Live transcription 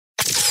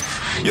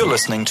You're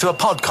listening to a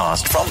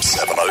podcast from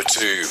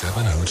 702.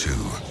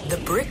 702. The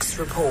BRICS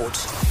Report.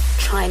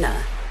 China.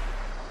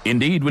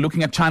 Indeed, we're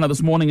looking at China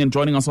this morning, and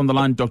joining us on the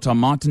line, Dr.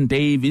 Martin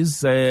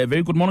Davies.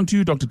 Very good morning to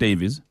you, Dr.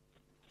 Davies.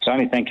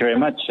 Tony, thank you very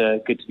much.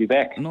 Good to be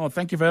back. No,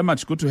 thank you very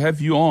much. Good to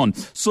have you on.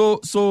 So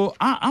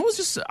I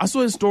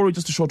saw a story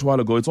just a short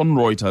while ago. It's on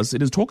Reuters.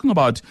 It is talking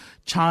about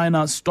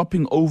China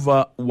stopping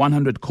over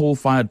 100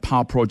 coal-fired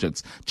power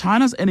projects.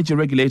 China's energy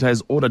regulator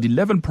has ordered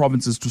 11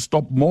 provinces to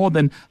stop more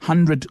than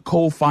 100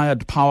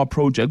 coal-fired power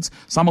projects,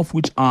 some of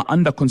which are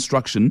under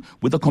construction,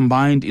 with a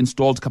combined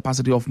installed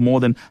capacity of more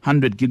than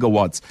 100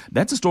 gigawatts.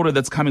 That's a story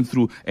that's coming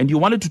through. And you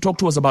wanted to talk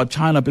to us about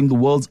China being the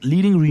world's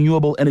leading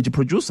renewable energy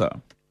producer.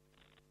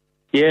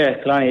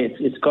 Yeah, Kalani,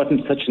 it's gotten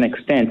to such an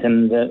extent,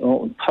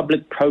 and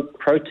public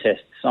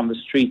protests on the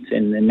streets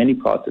in many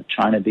parts of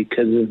China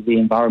because of the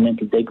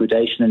environmental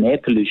degradation and air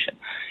pollution.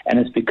 And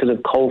it's because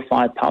of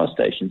coal-fired power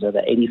stations.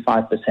 Over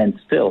 85%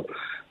 still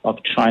of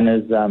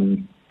China's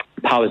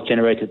power is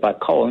generated by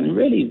coal. And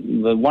really,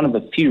 one of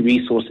the few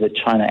resources that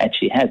China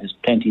actually has is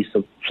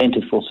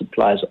plentiful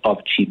supplies of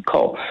cheap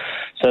coal.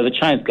 So the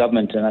Chinese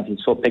government, and I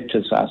saw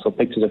pictures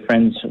of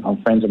friends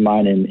of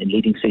mine in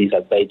leading cities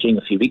like Beijing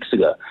a few weeks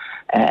ago,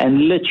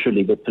 and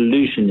literally the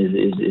pollution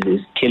is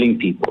killing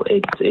people.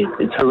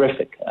 It's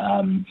horrific.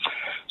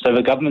 So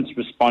the government's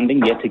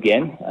responding yet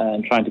again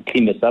and trying to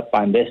clean this up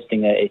by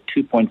investing a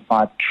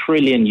 2.5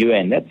 trillion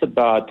yuan. That's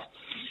about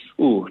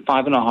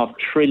 5.5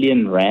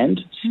 trillion rand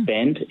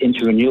spent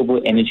into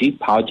renewable energy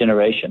power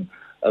generation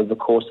over the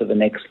course of the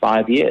next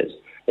 5 years.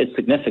 It's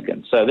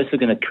significant. So this is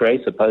going to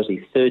create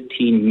supposedly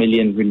 13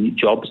 million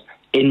jobs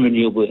in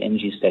renewable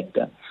energy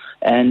sector.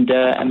 And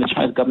the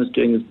Chinese government is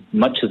doing as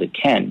much as it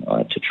can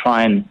to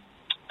try and,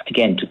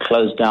 again, to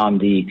close down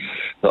the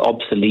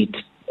obsolete,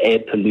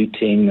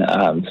 air-polluting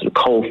sort of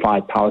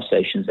coal-fired power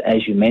stations,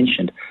 as you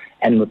mentioned,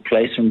 and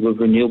replace them with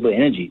renewable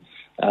energy.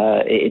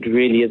 It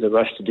really is a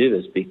rush to do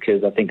this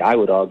because I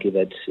would argue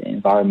that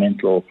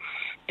environmental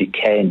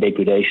decay and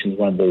degradation is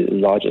one of the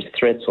largest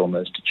threats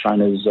almost to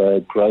China's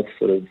growth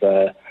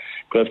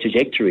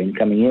trajectory in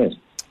coming years.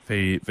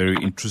 Very, very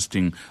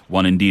interesting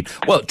one indeed.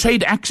 Well,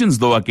 trade actions,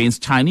 though,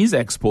 against Chinese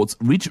exports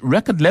reached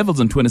record levels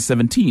in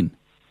 2017.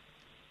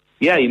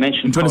 Yeah, you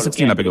mentioned... In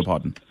 2016, I beg your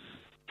pardon.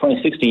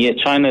 2016, yeah.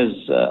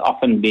 China's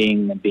often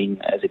being,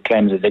 as it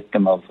claims, a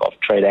victim of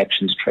trade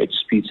actions, trade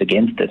disputes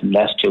against it. And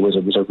last year was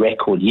a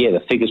record year.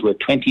 The figures were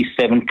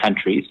 27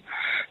 countries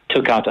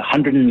took out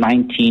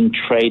 119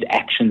 trade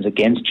actions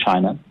against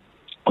China,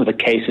 with the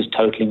cases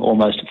totaling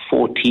almost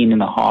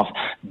 $14.5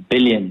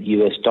 billion,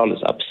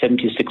 up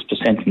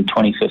 76% from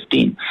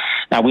 2015.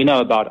 Now, we know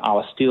about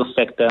our steel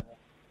sector,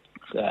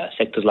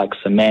 sectors like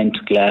cement,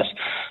 glass.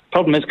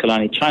 Problem is,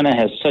 Kalani, China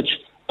has such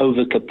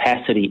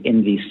overcapacity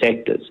in these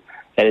sectors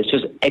that it's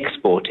just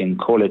exporting,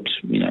 call it,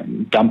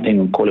 dumping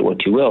and call it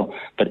what you will,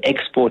 but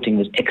exporting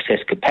this excess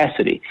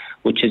capacity,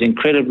 which is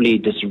incredibly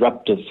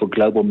disruptive for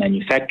global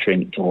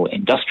manufacturing or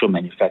industrial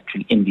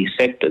manufacturing in these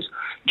sectors.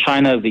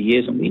 China over the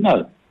years, and we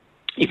know,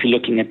 if you're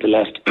looking at the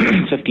last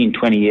 15,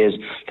 20 years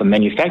from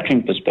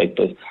manufacturing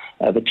perspective,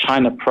 the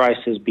China price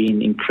has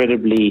been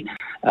incredibly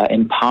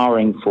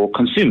empowering for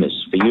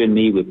consumers. For you and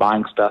me, we're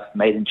buying stuff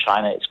made in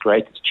China. It's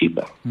great. It's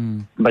cheaper.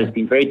 But it's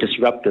been very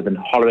disruptive and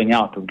hollowing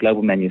out of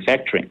global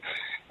manufacturing.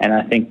 And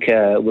I think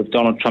with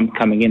Donald Trump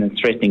coming in and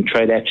threatening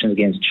trade actions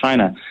against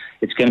China,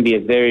 it's going to be a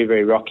very,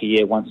 very rocky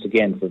year once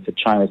again for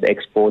China's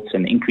exports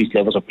and increased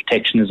levels of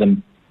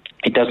protectionism.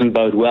 It doesn't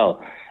bode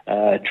well.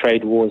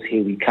 Trade wars,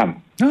 here we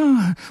come.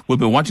 We'll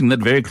be watching that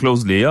very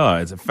closely. Yeah,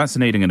 it's a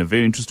fascinating and a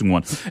very interesting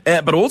one.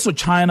 But also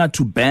China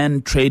to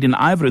ban trade in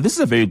ivory. This is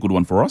a very good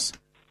one for us.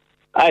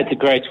 It's a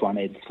great one.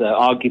 It's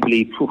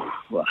arguably,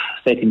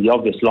 stating the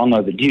obvious, long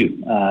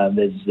overdue.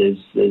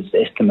 There's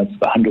estimates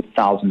of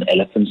 100,000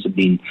 elephants have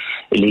been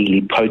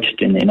illegally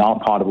poached in our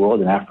part of the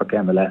world, in Africa,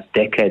 in the last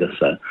decade or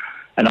so.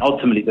 And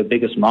ultimately, the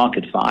biggest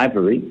market for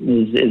ivory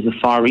is the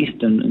Far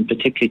East, and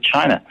particularly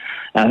China.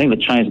 And I think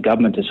the Chinese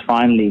government has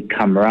finally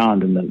come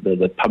around, and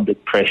the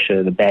public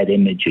pressure, the bad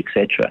image,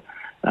 etc.,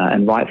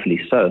 and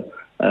rightfully so.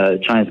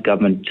 China's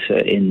government,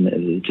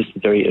 in just the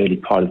very early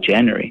part of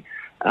January,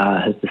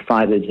 has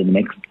decided in the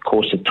next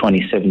course of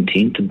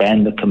 2017 to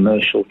ban the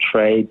commercial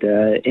trade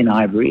in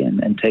ivory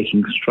and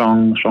taking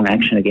strong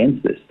action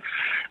against this.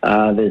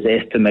 There's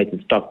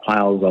estimated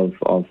stockpiles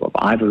of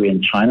ivory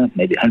in China,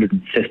 maybe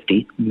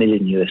 $150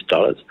 million.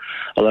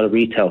 A lot of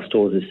retail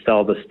stores that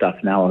sell this stuff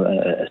now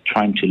are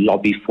trying to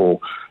lobby for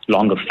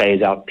longer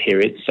phase-out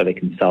periods so they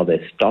can sell their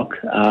stock.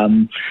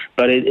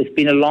 But it's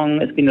been a long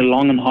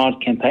and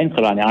hard campaign,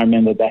 Kalani. I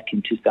remember back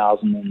in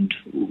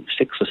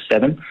 2006 or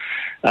 7,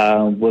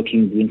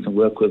 doing some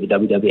work with the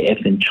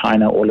WWF in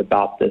China all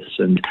about this,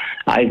 and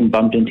I even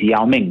bumped into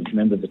Yao Ming.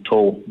 Remember the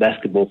tall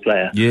basketball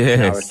player?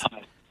 Yes.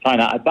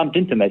 China. I bumped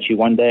into him actually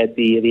one day at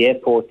the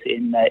airport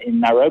in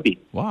Nairobi.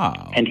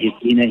 Wow! And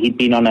he'd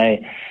been on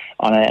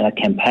on a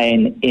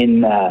campaign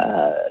in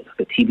a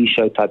TV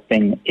show type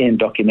thing, in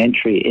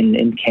documentary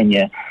in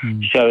Kenya,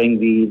 showing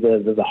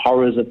the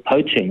horrors of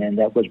poaching, and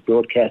that was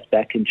broadcast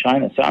back in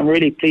China. So I'm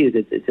really pleased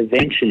it's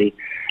eventually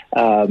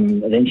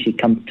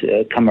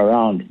come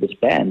around, this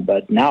ban.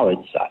 But now I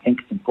think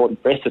it's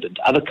important precedent.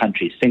 Other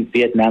countries, think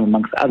Vietnam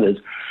amongst others,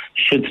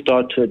 should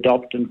start to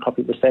adopt and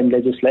copy the same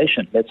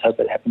legislation. Let's hope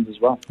that happens as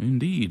well.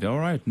 Indeed. All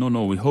right.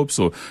 No, we hope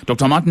so.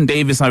 Dr. Martin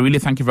Davis, I really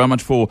thank you very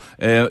much for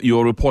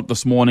your report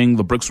this morning,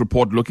 the BRICS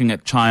report looking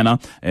at China.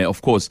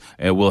 Of course,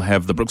 we'll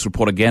have the BRICS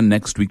report again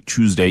next week,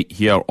 Tuesday,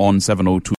 here on 702.